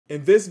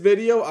In this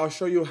video, I'll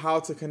show you how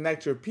to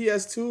connect your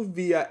PS2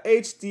 via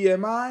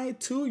HDMI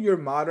to your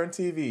modern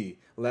TV.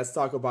 Let's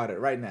talk about it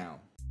right now.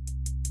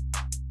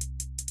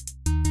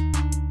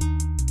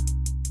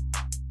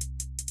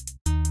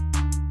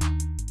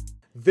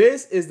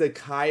 This is the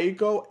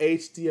KAICO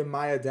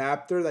HDMI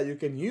adapter that you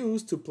can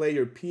use to play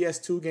your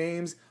PS2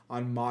 games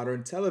on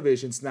modern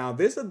televisions. Now,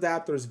 this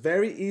adapter is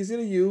very easy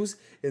to use.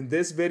 In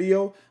this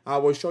video, I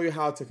will show you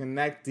how to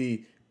connect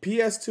the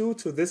PS2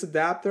 to this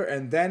adapter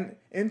and then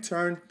in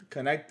turn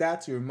connect that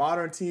to your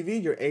modern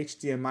TV, your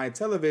HDMI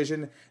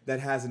television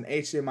that has an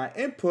HDMI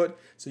input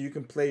so you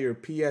can play your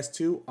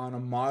PS2 on a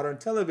modern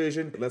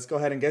television. Let's go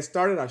ahead and get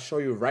started. I'll show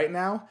you right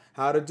now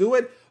how to do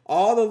it.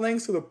 All the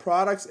links to the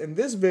products in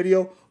this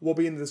video will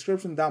be in the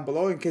description down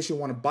below in case you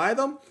want to buy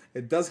them.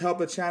 It does help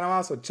the channel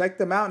out, so check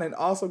them out. And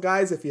also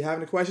guys, if you have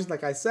any questions,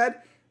 like I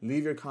said,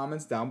 leave your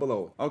comments down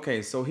below.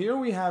 Okay, so here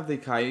we have the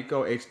KAICO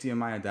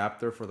HDMI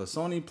adapter for the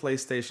Sony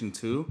PlayStation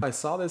 2. I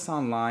saw this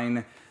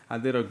online. I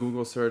did a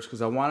Google search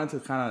because I wanted to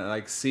kind of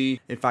like see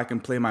if I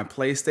can play my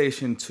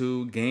PlayStation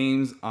 2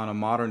 games on a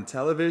modern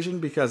television,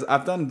 because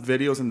I've done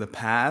videos in the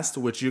past,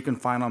 which you can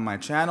find on my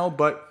channel,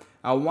 but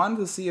I wanted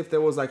to see if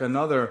there was like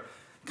another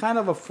kind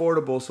of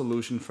affordable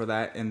solution for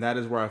that, and that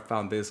is where I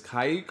found this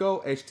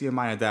KAICO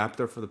HDMI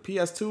adapter for the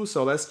PS2.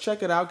 So let's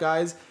check it out,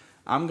 guys.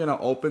 I'm gonna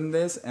open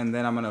this and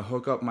then I'm gonna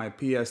hook up my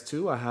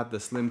PS2. I have the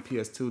slim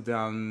PS2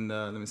 down,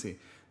 let me see,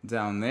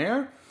 down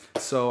there.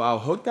 So I'll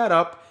hook that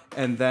up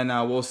and then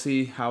we'll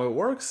see how it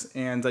works,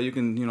 and you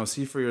can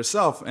see for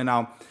yourself. And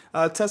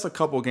I'll test a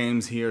couple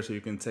games here so you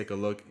can take a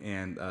look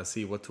and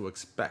see what to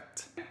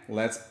expect.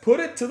 Let's put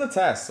it to the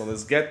test. So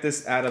let's get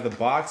this out of the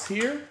box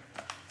here.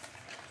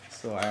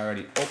 So I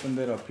already opened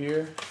it up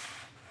here,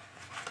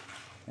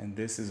 and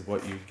this is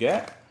what you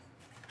get.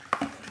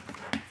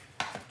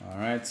 All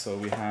right, so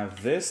we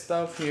have this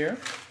stuff here,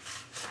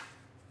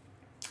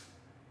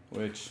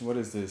 which, what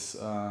is this?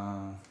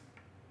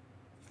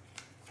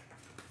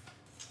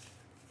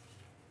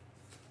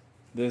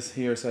 This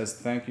here says,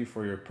 thank you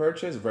for your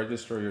purchase.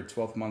 Register your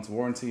 12 months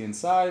warranty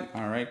inside.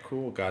 All right,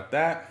 cool, got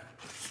that.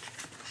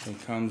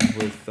 It comes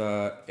with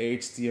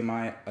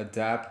HDMI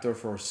adapter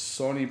for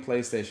Sony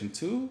PlayStation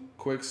 2.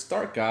 Quick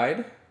start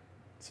guide.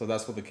 So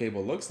that's what the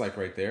cable looks like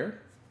right there.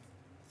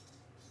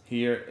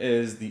 Here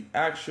is the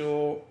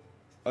actual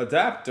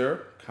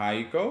adapter,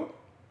 KAICO.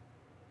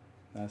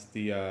 That's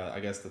the, I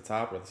guess the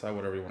top or the side,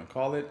 whatever you want to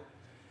call it.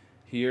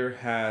 Here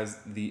has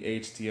the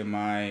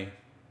HDMI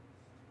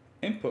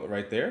input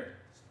right there.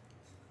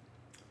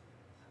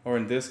 Or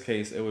in this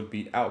case, it would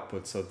be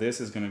output. So this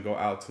is going to go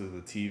out to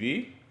the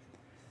TV.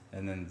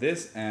 And then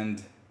this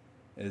end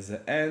is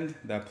the end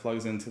that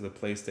plugs into the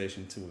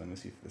PlayStation 2. Let me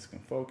see if this can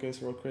focus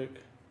real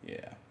quick.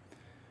 Yeah.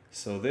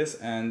 So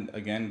this end,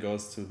 again,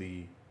 goes to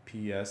the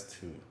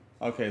PS2.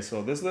 Okay,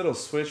 so this little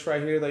switch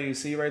right here that you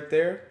see right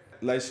there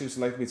lets you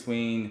select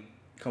between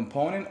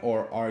component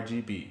or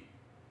RGB.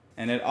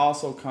 And it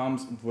also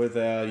comes with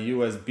a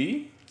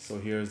USB. So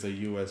here's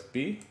the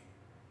USB.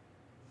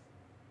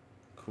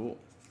 Cool.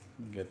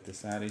 Get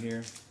this out of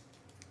here.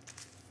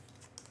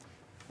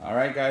 All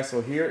right, guys,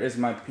 so here is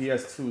my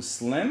PS2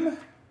 Slim.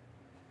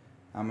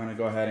 I'm gonna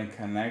go ahead and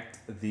connect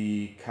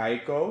the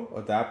KAICO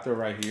adapter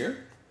right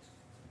here.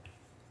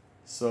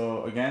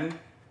 So again,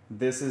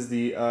 this is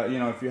the,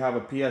 if you have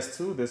a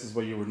PS2, this is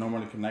what you would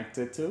normally connect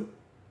it to,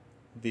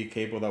 the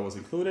cable that was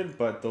included,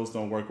 but those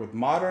don't work with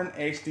modern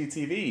HD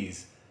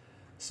TVs.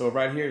 So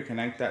right here,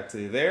 connect that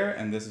to there,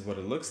 and this is what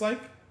it looks like.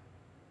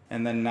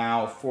 And then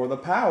now for the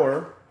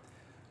power,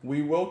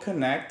 we will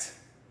connect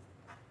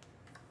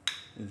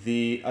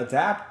the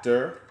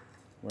adapter.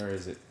 Where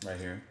is it? Right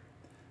here.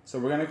 So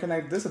we're going to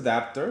connect this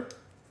adapter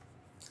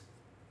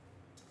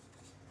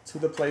to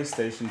the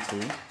PlayStation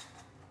 2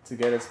 to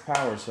get its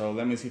power. So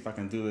let me see if I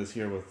can do this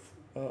here with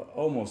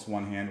almost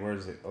one hand. Where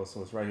is it? Oh,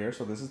 so it's right here.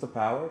 So this is the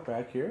power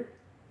back here.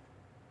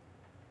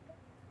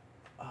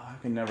 Oh, I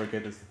can never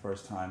get this the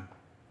first time.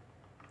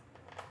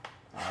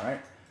 All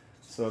right.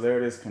 So there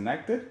it is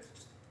connected.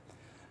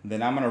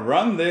 Then I'm going to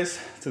run this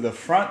to the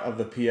front of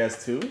the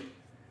PS2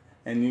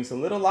 and use a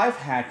little life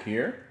hack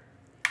here.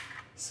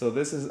 So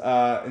this is,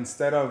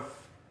 instead of,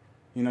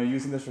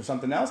 using this for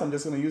something else, I'm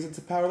just gonna use it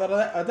to power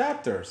that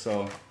adapter.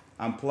 So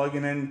I'm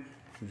plugging in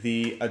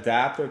the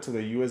adapter to the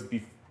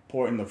USB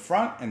port in the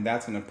front, and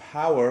that's gonna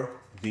power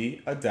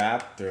the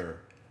adapter.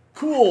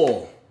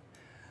 Cool.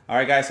 All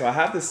right, guys, so I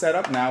have this set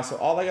up now. So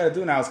all I gotta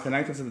do now is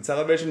connect it to the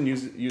television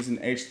using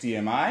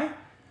HDMI.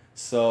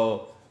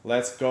 So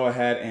let's go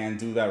ahead and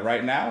do that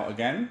right now.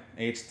 Again,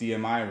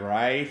 HDMI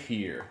right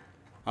here.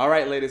 All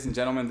right, ladies and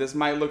gentlemen, this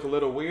might look a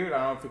little weird.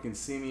 I don't know if you can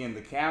see me in the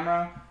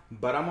camera,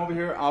 but I'm over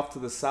here off to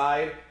the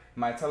side.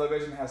 My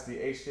television has the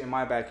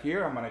HDMI back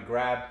here. I'm gonna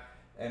grab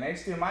an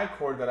HDMI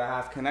cord that I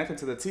have connected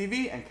to the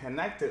TV and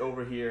connect it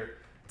over here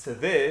to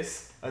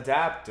this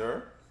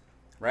adapter,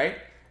 right?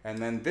 And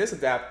then this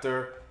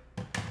adapter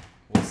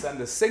will send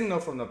the signal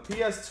from the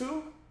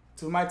PS2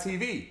 to my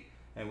TV.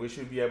 And we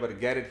should be able to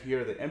get it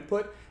here, the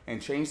input,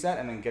 and change that,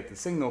 and then get the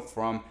signal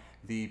from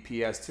the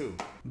PS2.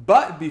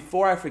 But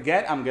before I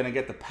forget, I'm gonna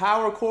get the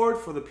power cord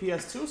for the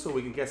PS2 so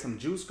we can get some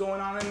juice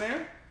going on in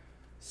there.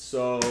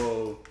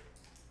 So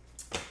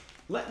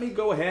let me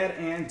go ahead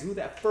and do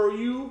that for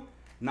you.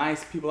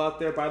 Nice people out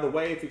there, by the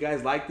way, if you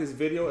guys like this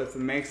video, if it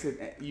makes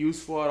it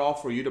useful at all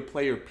for you to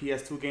play your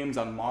PS2 games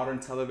on modern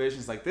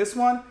televisions like this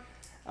one,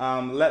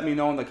 let me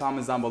know in the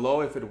comments down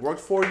below if it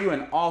worked for you.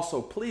 And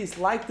also, please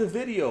like the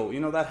video. You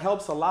know, that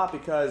helps a lot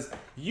because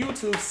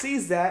YouTube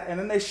sees that and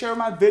then they share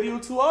my video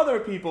to other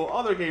people,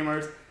 other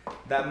gamers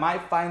that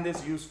might find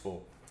this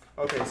useful.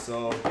 Okay,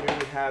 so here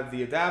we have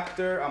the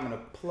adapter. I'm gonna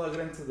plug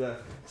it into the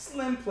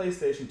slim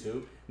PlayStation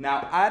 2.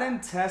 Now, I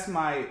didn't test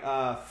my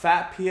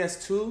fat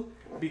PS2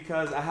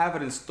 because I have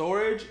it in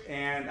storage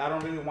and I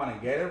don't really want to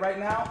get it right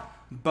now.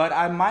 But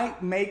I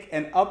might make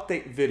an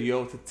update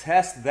video to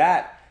test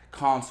that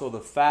console, the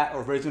fat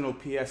original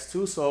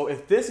PS2. So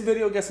if this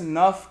video gets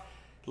enough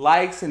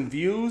likes and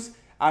views,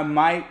 I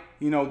might,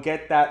 you know,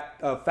 get that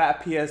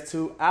fat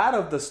PS2 out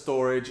of the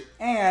storage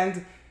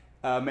and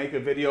make a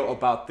video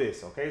about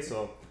this. Okay,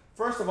 so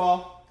first of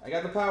all, I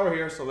got the power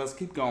here, so let's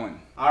keep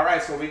going. All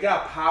right, so we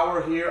got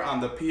power here on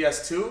the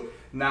PS2.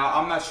 Now,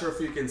 I'm not sure if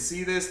you can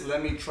see this.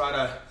 Let me try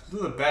to do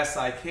the best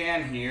I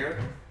can here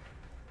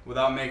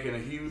without making a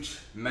huge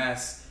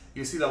mess.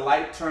 You see the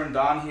light turned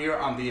on here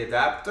on the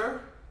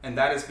adapter, and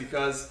that is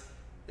because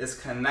it's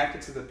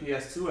connected to the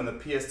PS2, and the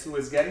PS2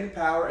 is getting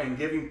power and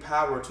giving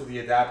power to the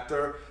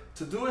adapter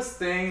to do its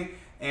thing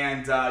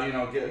and you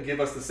know, give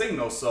us the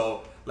signal.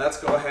 So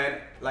let's go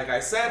ahead, like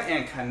I said,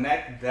 and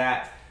connect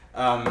that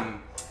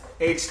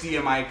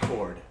HDMI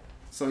cord.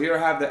 So here I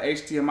have the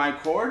HDMI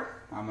cord.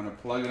 I'm gonna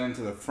plug it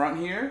into the front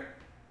here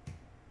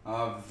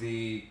of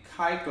the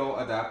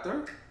KAICO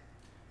adapter.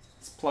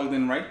 It's plugged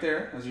in right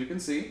there, as you can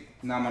see.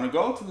 Now I'm gonna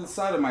go to the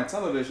side of my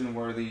television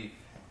where the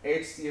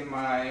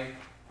HDMI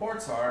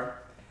ports are,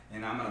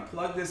 and I'm gonna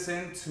plug this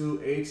into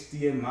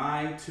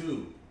HDMI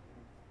 2.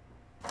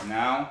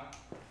 Now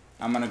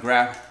I'm gonna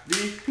grab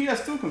the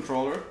PS2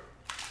 controller,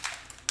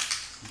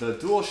 the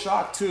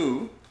DualShock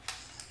 2.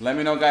 Let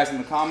me know, guys, in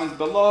the comments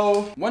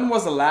below, when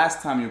was the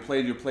last time you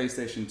played your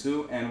PlayStation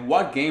 2 and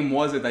what game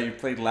was it that you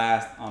played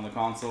last on the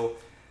console?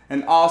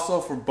 And also,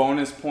 for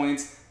bonus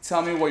points,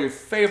 tell me what your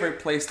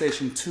favorite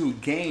PlayStation 2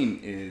 game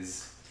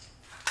is.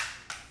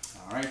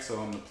 All right,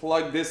 so I'm gonna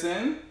plug this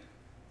in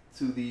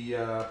to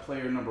the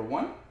player number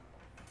 1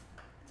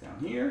 down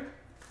here.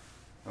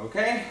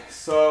 Okay,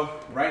 so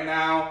right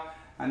now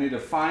I need to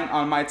find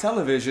on my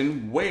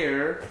television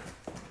where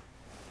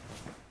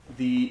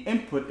the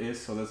input is.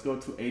 So let's go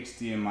to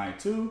HDMI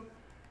 2,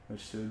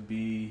 which should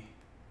be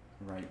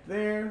right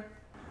there.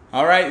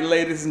 All right,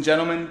 ladies and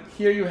gentlemen,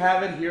 here you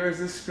have it. Here is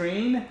the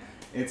screen.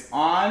 It's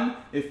on.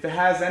 If it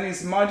has any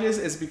smudges,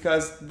 it's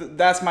because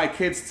that's my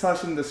kids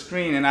touching the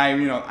screen, and I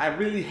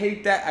really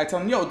hate that. I tell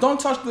them, yo, don't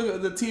touch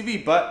the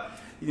TV, but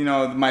you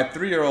know, my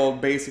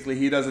 3-year-old, basically,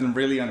 he doesn't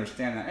really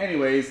understand that.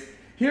 Anyways,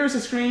 here's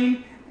the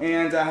screen,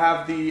 and I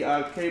have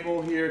the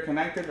cable here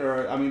connected,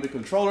 or I mean the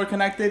controller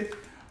connected.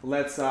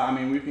 Let's,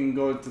 we can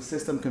go to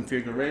system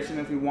configuration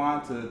if we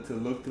want to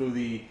look through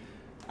the,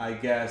 I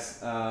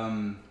guess,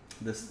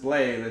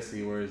 display. Let's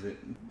see, where is it?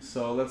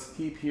 So let's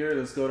keep here.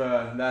 Let's go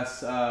to,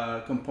 that's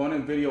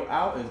component video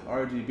out is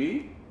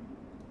RGB.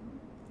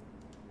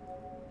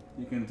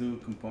 You can do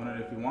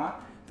component if you want.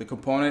 The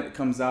component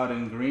comes out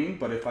in green,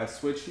 but if I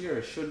switch here,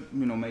 it should,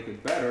 you know, make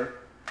it better,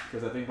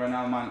 because I think right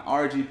now I'm on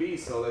RGB.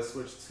 So let's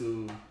switch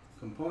to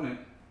component.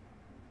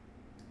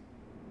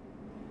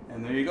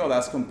 And there you go,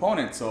 that's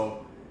component.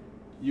 So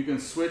you can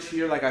switch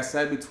here, like I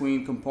said,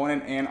 between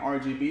component and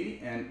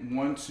RGB, and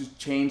once you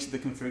change the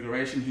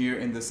configuration here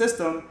in the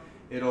system,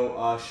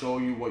 it'll show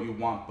you what you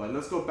want. But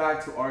let's go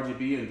back to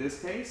RGB in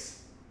this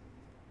case.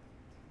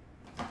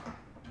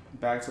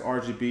 Back to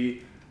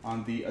RGB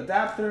on the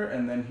adapter,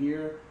 and then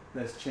here,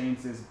 let's change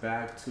this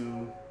back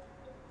to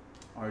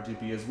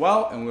RGB as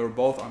well, and we're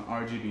both on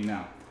RGB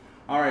now.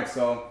 All right,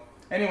 so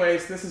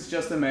anyways, this is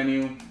just a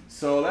menu.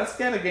 So let's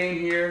get a game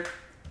here.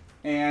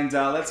 And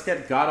let's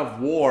get God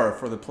of War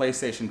for the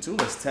PlayStation 2.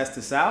 Let's test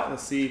this out.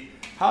 Let's see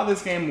how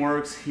this game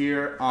works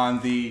here on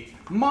the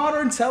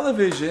modern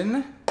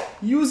television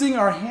using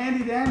our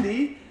handy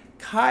dandy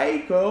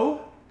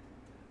KAICO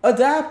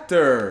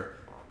adapter.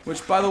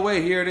 Which, by the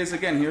way, here it is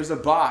again. Here's the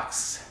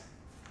box.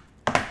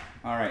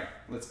 All right,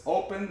 let's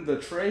open the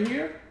tray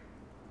here.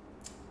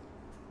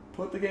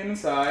 Put the game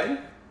inside.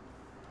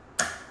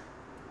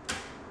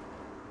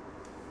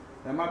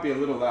 That might be a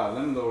little loud.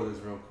 Let me lower this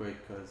real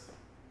quick because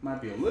might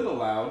be a little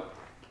loud.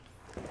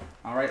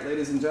 All right,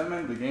 ladies and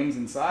gentlemen, the game's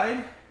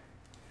inside.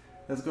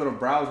 Let's go to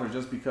browser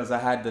just because I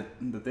had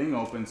the thing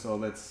open. So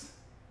let's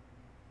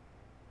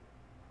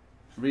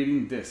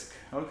reading disk.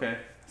 Okay,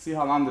 see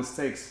how long this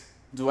takes.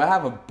 Do I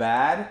have a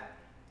bad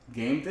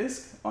game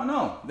disk? Oh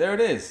no, there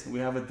it is. We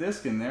have a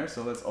disk in there.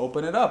 So let's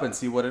open it up and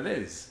see what it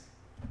is.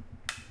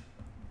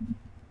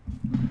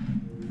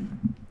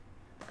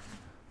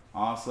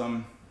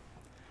 Awesome.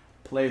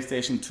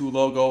 PlayStation 2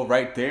 logo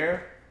right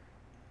there.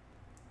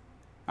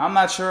 I'm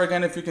not sure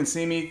again if you can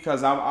see me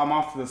because I'm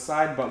off to the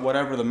side, but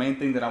whatever, the main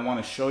thing that I want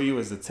to show you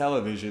is the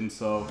television.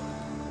 So,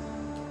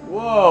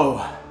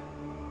 whoa.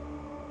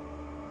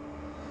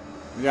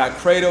 We got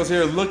Kratos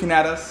here looking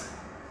at us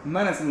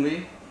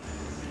menacingly.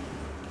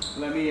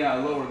 Let me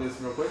lower this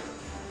real quick.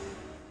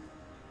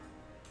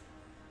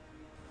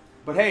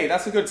 But hey,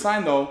 that's a good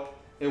sign though.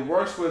 It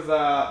works with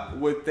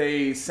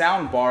a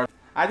sound bar.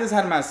 I just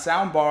had my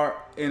sound bar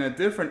in a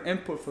different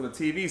input for the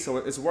TV, so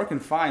it's working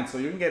fine. So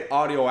you can get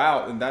audio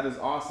out, and that is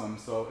awesome.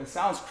 So it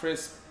sounds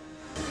crisp.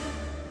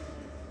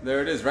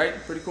 There it is, right?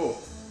 Pretty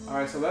cool. All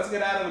right, so let's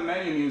get out of the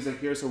menu music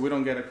here so we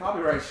don't get a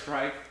copyright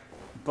strike.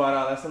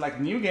 But let's select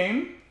new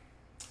game.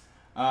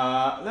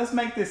 Let's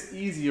make this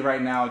easy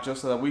right now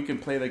just so that we can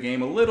play the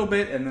game a little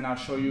bit, and then I'll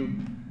show you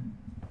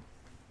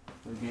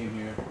the game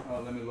here.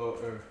 Let me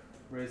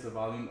raise the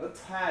volume a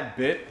tad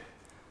bit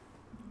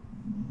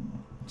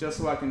just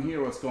so I can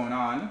hear what's going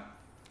on.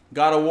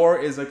 God of War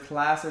is a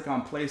classic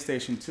on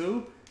PlayStation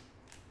 2.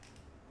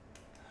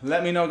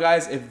 Let me know,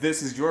 guys, if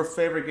this is your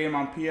favorite game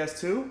on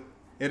PS2.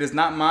 It is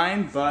not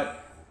mine,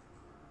 but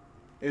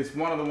it's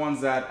one of the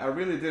ones that I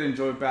really did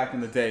enjoy back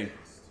in the day.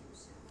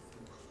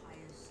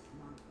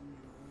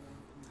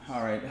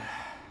 Alright,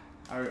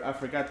 I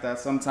forgot that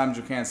sometimes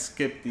you can't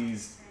skip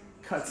these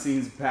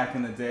cutscenes back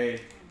in the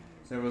day.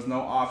 There was no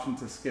option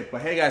to skip.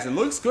 But hey guys, it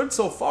looks good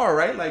so far,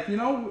 right? Like, you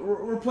know,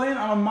 we're playing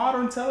on a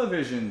modern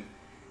television.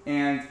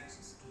 And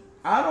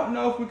I don't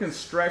know if we can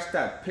stretch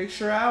that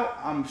picture out.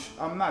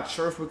 I'm not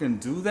sure if we can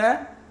do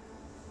that.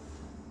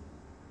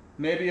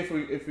 Maybe if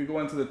we go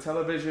into the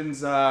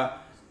television's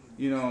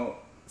you know,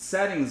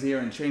 settings here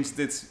and change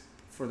this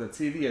for the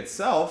TV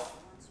itself.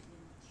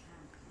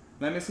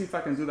 Let me see if I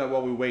can do that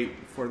while we wait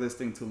for this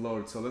thing to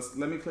load. So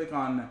let me click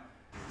on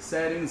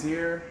settings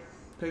here,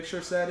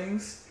 picture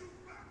settings.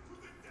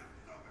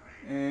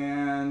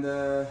 And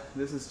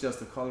this is just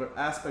the color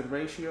aspect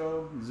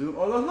ratio, zoom.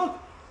 Oh, look,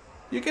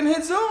 you can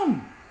hit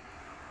zoom.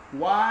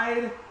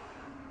 Wide,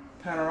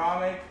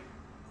 panoramic,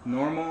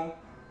 normal,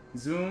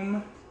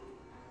 zoom,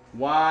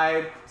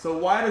 wide. So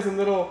wide is a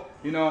little,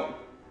 you know,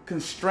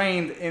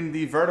 constrained in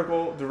the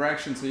vertical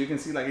direction, so you can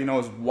see, like, you know,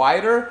 it's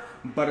wider,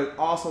 but it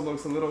also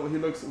looks a little, he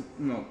looks,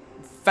 you know,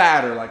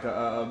 fatter, like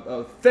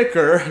a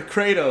thicker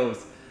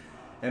Kratos.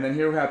 And then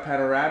here we have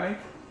panoramic.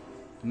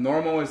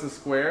 Normal is the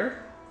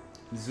square.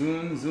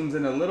 Zoom zooms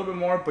in a little bit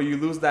more, but you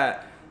lose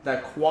that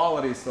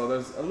quality, so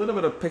there's a little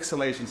bit of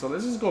pixelation. So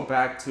let's just go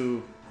back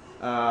to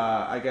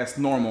I guess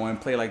normal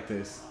and play like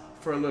this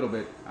for a little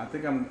bit. I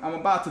think I'm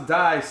about to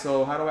die,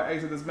 so how do I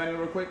exit this menu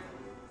real quick?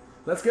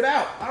 Let's get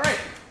out. All right.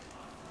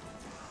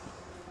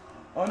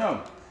 Oh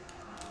no.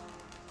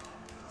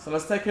 So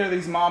let's take care of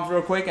these mobs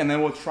real quick, and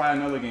then we'll try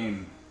another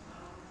game.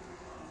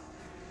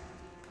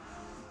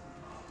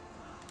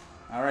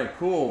 All right,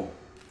 cool.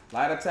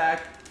 Light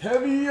attack,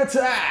 heavy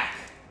attack.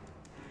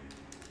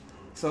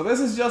 So this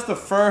is just the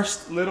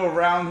first little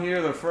round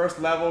here, the first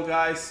level,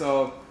 guys.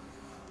 So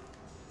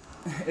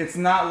it's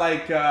not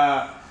like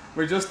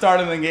we're just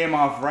starting the game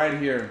off right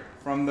here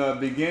from the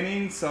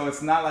beginning. So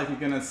it's not like you're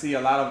gonna see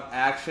a lot of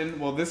action.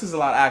 Well, this is a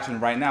lot of action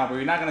right now, but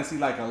you're not gonna see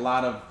like a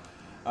lot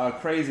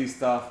of crazy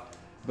stuff.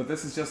 But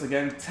this is just,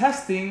 again,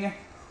 testing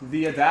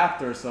the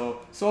adapter.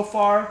 So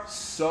far,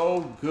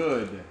 so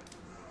good.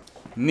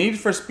 Need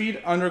for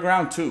Speed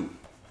Underground 2.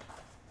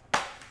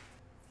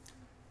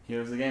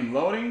 Here's the game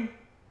loading.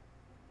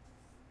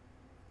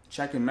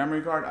 Checking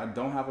memory card. I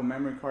don't have a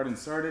memory card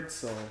inserted,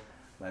 so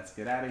let's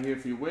get out of here.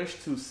 If you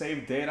wish to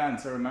save data,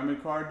 insert a memory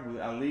card with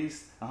at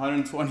least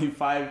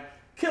 125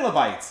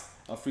 kilobytes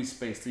of free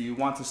space. Do you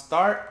want to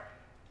start?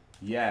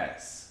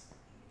 Yes.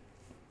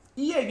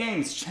 EA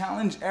Games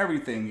challenge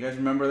everything. You guys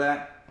remember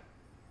that?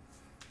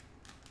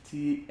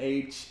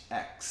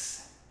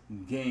 THX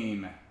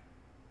game.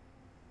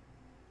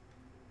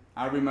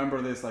 I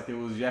remember this like it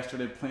was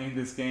yesterday playing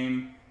this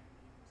game.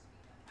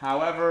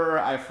 However,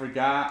 I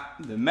forgot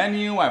the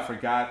menu, I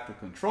forgot the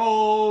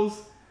controls,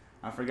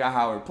 I forgot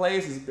how it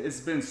plays.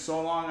 It's been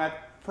so long. I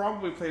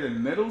probably played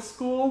in middle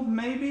school,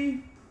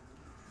 maybe?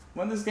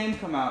 When did this game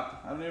come out?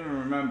 I don't even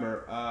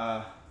remember.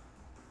 I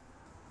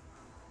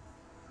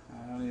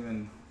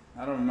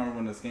don't remember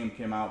when this game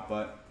came out,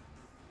 but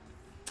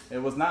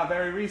it was not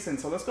very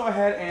recent. So let's go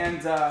ahead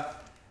and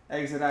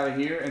exit out of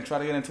here and try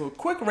to get into a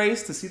quick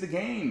race to see the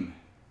game.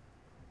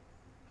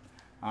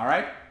 All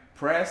right,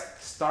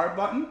 press start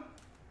button.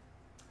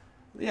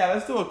 Yeah,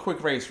 let's do a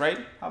quick race, right?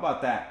 How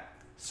about that?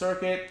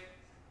 Circuit,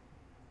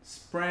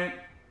 sprint,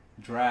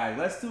 drag.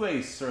 Let's do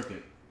a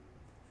circuit.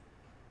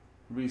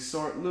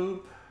 Resort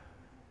loop,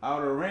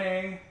 outer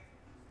ring.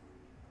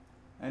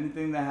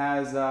 Anything that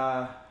has,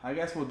 I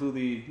guess we'll do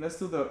let's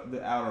do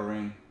the outer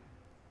ring.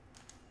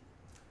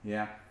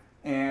 Yeah.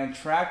 And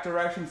track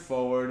direction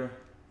forward,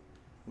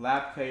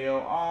 lap KO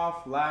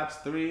off, laps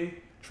 3,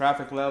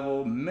 traffic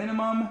level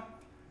minimum,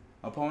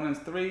 opponents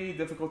 3,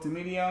 difficulty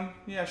medium.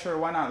 Yeah, sure,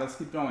 why not? Let's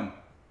keep going.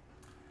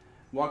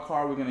 What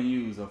car are we gonna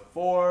use? A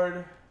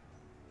Ford,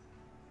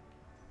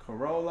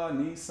 Corolla,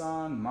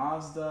 Nissan,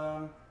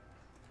 Mazda,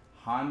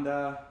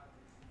 Honda,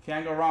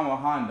 Can't go wrong with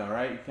Honda,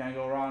 right? You can't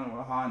go wrong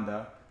with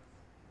Honda.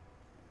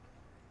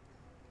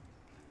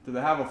 Do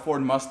they have a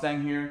Ford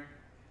Mustang here?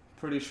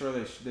 Pretty sure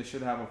they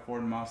should have a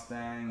Ford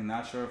Mustang. I'm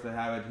not sure if they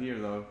have it here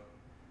though.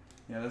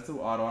 Yeah, let's do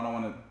auto. I don't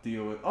want to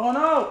deal with. Oh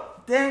no!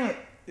 Dang it!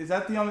 Is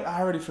that the only?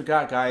 I already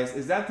forgot, guys.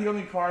 Is that the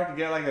only car I could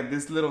get like at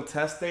this little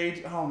test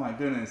stage? Oh my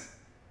goodness!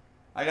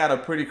 I got a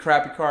pretty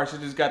crappy car. I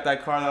should just got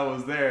that car that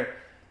was there,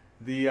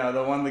 the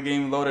one the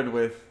game loaded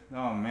with.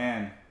 Oh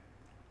man!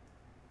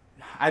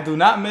 I do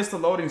not miss the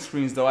loading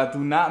screens though. I do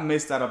not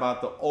miss that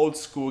about the old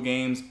school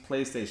games.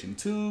 PlayStation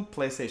 2,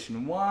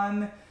 PlayStation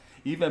 1,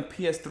 even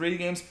PS3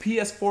 games,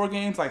 PS4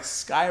 games like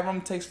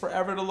Skyrim takes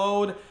forever to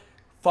load.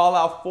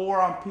 Fallout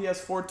 4 on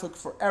PS4 took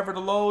forever to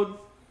load.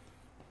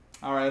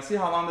 Alright, let's see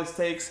how long this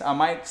takes. I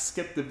might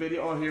skip the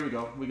video. Oh, here we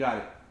go. We got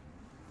it.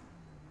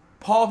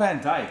 Paul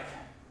Van Dyke.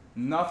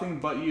 Nothing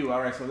But You.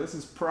 Alright, so this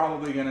is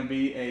probably going to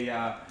be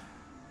a,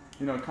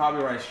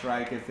 copyright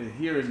strike if it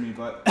hears me,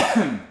 but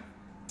if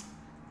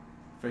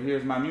it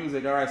hears my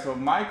music. Alright, so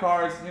my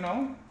car's,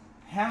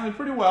 handling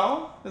pretty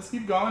well. Let's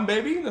keep going,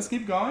 baby. Let's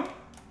keep going.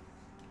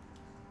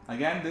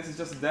 Again, this is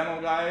just a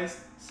demo, guys,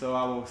 so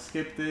I will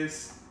skip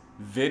this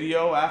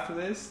video after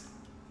this.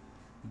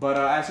 But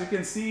as you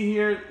can see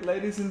here,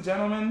 ladies and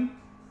gentlemen,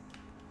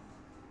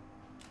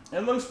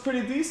 it looks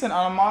pretty decent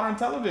on a modern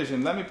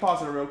television. Let me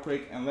pause it real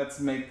quick and let's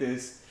make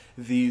this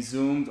the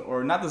zoomed,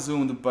 or not the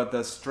zoomed, but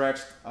the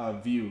stretched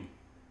view,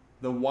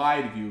 the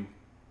wide view.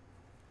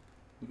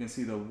 You can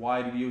see the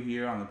wide view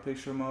here on the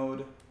picture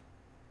mode,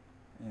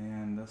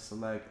 and let's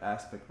select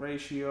aspect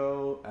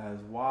ratio as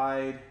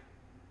wide.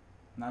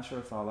 Not sure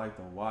if I like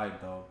the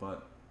wide though,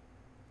 but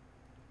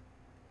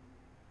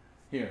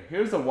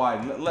here's the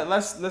wide.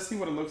 Let's see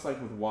what it looks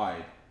like with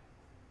wide.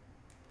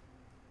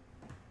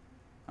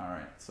 All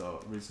right,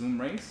 so resume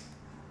race.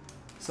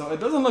 So it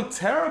doesn't look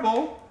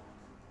terrible,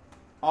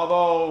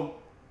 although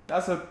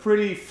that's a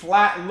pretty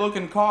flat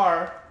looking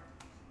car.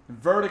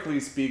 Vertically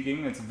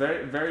speaking, it's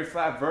very, very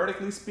flat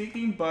vertically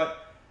speaking,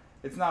 but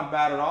it's not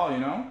bad at all,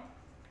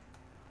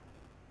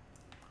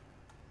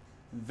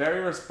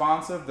 Very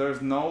responsive.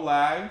 There's no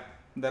lag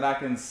that I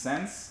can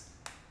sense.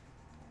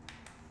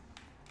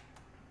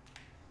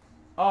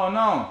 Oh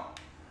no.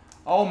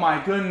 Oh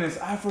my goodness,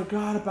 I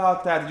forgot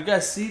about that. Did you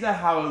guys see that,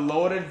 how it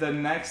loaded the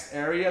next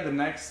area, the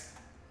next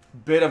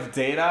bit of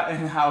data,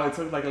 and how it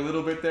took like a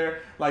little bit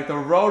there? Like the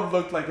road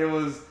looked like it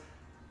was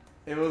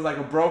like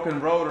a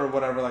broken road or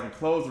whatever, like a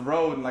closed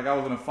road, and like I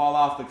was gonna fall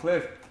off the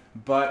cliff,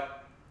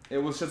 but it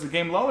was just a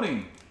game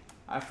loading.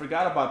 I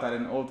forgot about that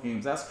in old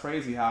games. That's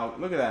crazy how,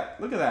 look at that,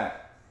 look at that.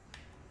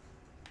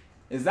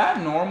 Is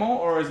that normal,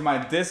 or is my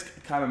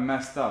disc kind of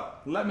messed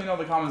up? Let me know in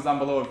the comments down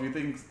below if you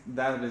think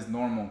that is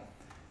normal.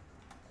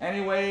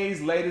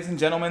 Anyways, ladies and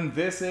gentlemen,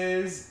 this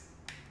is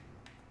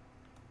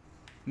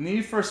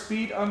Need for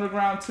Speed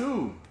Underground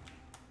 2.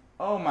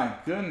 Oh my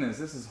goodness,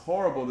 this is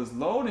horrible. This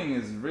loading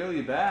is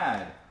really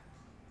bad.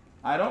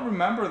 I don't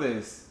remember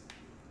this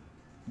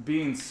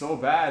being so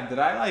bad.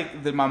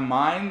 Did my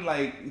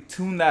mind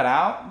tune that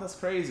out? That's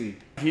crazy.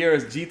 Here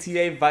is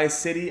GTA Vice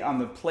City on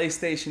the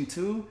PlayStation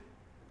 2.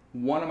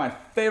 One of my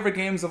favorite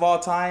games of all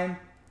time,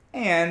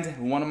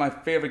 and one of my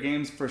favorite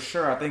games for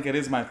sure. I think it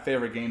is my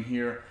favorite game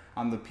here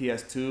on the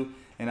PS2,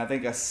 and I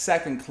think a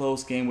second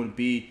close game would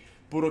be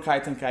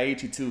Budokai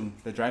Tenkaichi 2,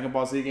 the Dragon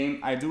Ball Z game.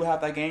 I do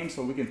have that game,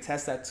 so we can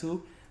test that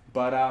too,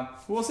 but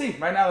we'll see.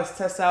 Right now, let's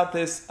test out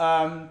this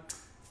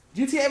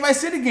GTA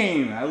Vice City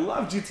game. I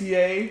love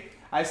GTA.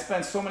 I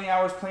spent so many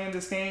hours playing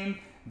this game.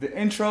 The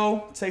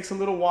intro takes a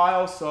little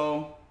while,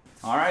 so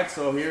all right,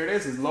 so here it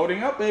is. It's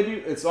loading up, baby.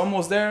 It's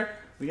almost there.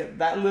 We get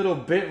that little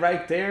bit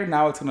right there.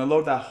 Now it's gonna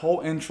load that whole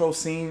intro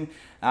scene.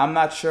 I'm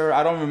not sure,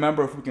 I don't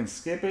remember if we can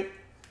skip it.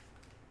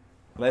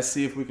 Let's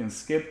see if we can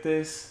skip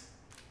this.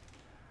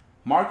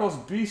 Marco's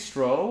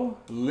Bistro,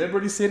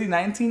 Liberty City,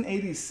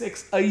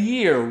 1986.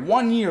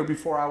 1 year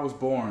before I was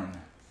born.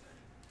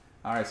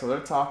 All right, so they're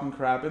talking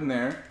crap in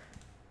there.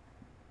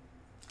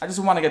 I just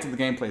want to get to the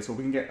gameplay so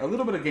we can get a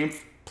little bit of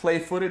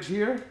gameplay footage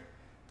here.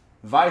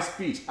 Vice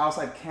Beach,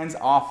 outside Ken's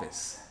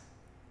office.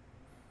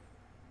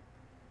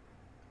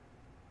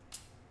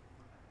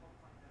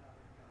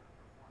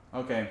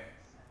 Okay,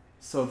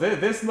 so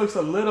this looks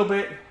a little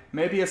bit,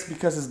 maybe it's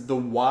because it's the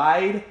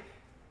wide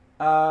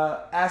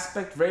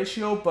aspect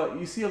ratio, but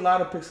you see a lot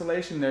of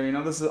pixelation there.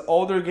 This is an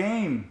older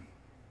game.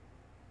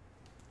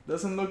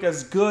 Doesn't look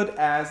as good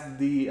as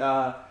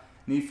the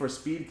Need for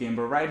Speed game,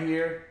 but right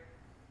here,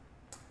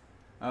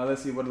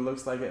 let's see what it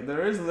looks like.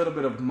 There is a little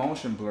bit of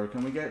motion blur.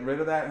 Can we get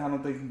rid of that? I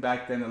don't think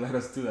back then they let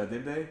us do that,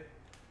 did they?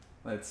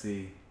 Let's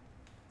see.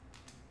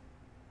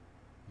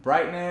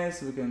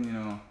 Brightness, we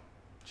can,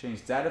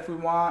 change that if we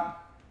want.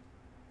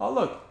 Oh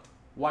look,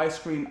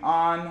 widescreen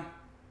on.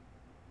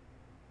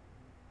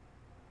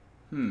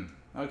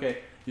 Okay,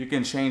 you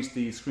can change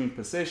the screen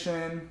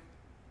position,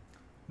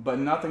 but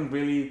nothing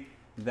really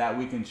that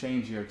we can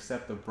change here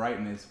except the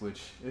brightness,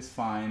 which is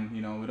fine.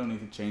 We don't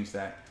need to change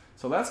that.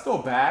 So let's go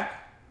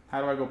back.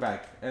 How do I go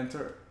back?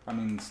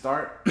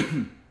 Start.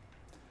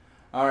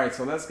 All right,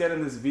 so let's get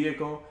in this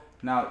vehicle.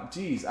 Now,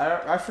 geez,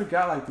 I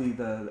forgot like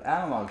the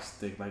analog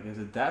stick. Like, is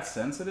it that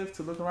sensitive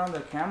to look around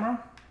the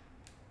camera?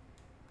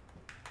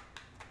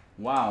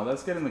 Wow,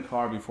 let's get in the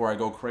car before I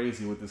go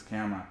crazy with this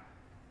camera.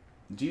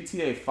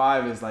 GTA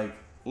 5 is like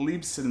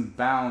leaps and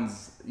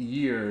bounds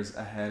years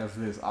ahead of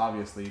this,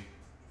 obviously.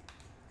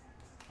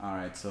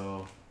 Alright,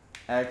 so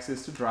X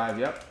is to drive,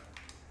 yep.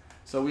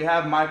 So we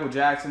have Michael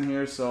Jackson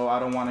here, so I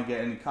don't want to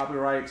get any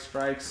copyright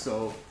strikes,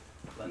 so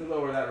let me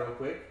lower that real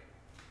quick.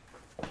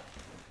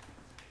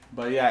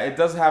 But yeah, it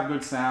does have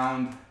good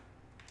sound.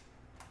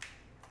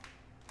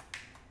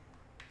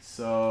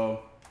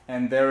 So,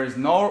 and there is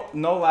no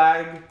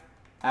lag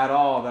at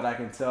all that I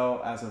can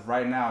tell as of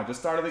right now. I just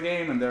started the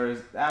game and there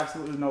is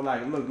absolutely no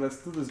lag. Look, let's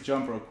do this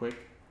jump real quick.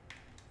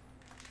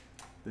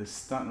 This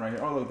stunt right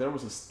here. Oh look, there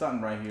was a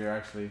stunt right here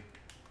actually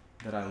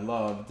that I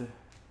loved.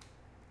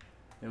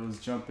 It was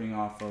jumping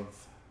off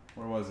of,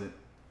 where was it?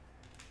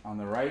 On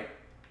the right?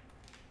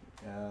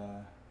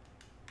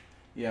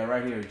 Yeah,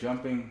 right here,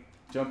 jumping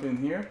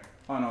here.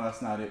 Oh no,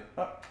 that's not it.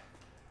 Oh,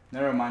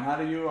 never mind. How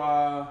do you,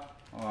 oh,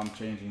 I'm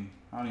changing.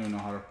 I don't even know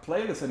how to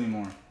play this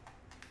anymore.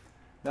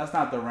 That's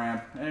not the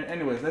ramp.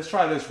 Anyways, let's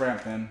try this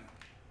ramp then.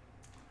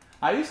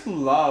 I used to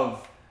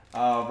love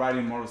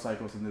riding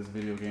motorcycles in this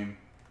video game.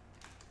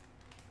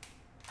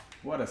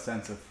 What a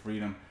sense of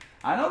freedom.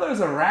 I know there's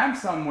a ramp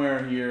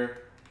somewhere here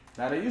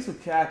that I used to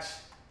catch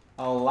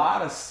a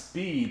lot of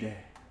speed.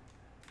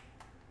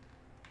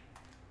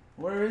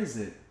 Where is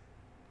it?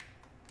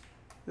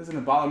 This is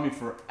gonna bother me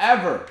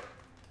forever.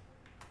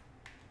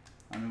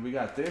 I mean, we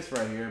got this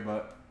right here,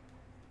 but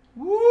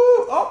woo!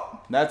 Oh,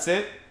 that's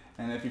it.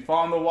 And if you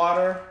fall in the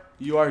water,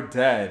 you are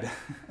dead.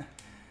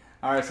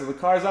 Alright, so the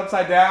car's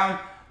upside down.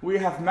 We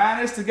have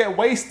managed to get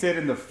wasted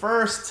in the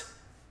first,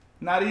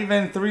 not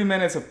even 3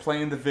 minutes of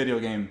playing the video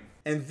game.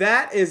 And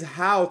that is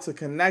how to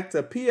connect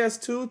a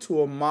PS2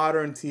 to a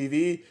modern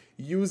TV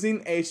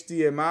using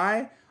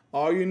HDMI.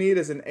 All you need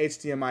is an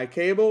HDMI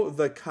cable,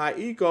 the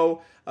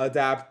KAICO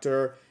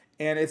adapter,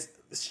 and it's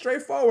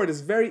straightforward. It's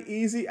very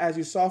easy, as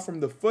you saw from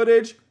the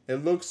footage.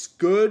 It looks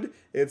good.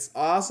 It's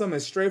awesome.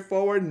 It's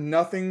straightforward.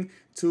 Nothing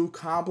too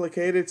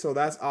complicated. So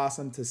that's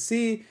awesome to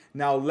see.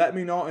 Now let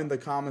me know in the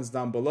comments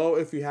down below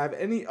if you have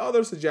any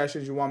other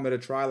suggestions you want me to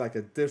try, like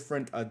a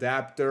different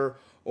adapter,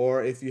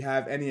 or if you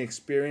have any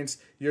experience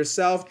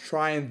yourself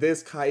trying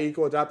this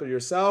KAICO adapter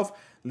yourself.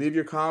 Leave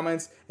your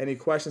comments, any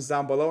questions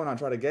down below, and I'll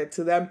try to get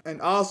to them. And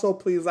also,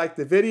 please like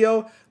the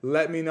video.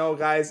 Let me know,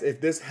 guys,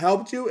 if this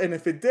helped you. And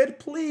if it did,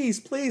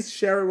 please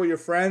share it with your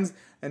friends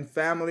and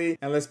family.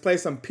 And let's play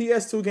some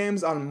PS2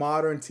 games on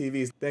modern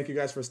TVs. Thank you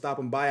guys for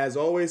stopping by. As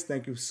always,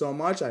 thank you so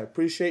much. I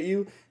appreciate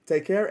you.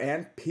 Take care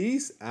and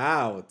peace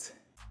out.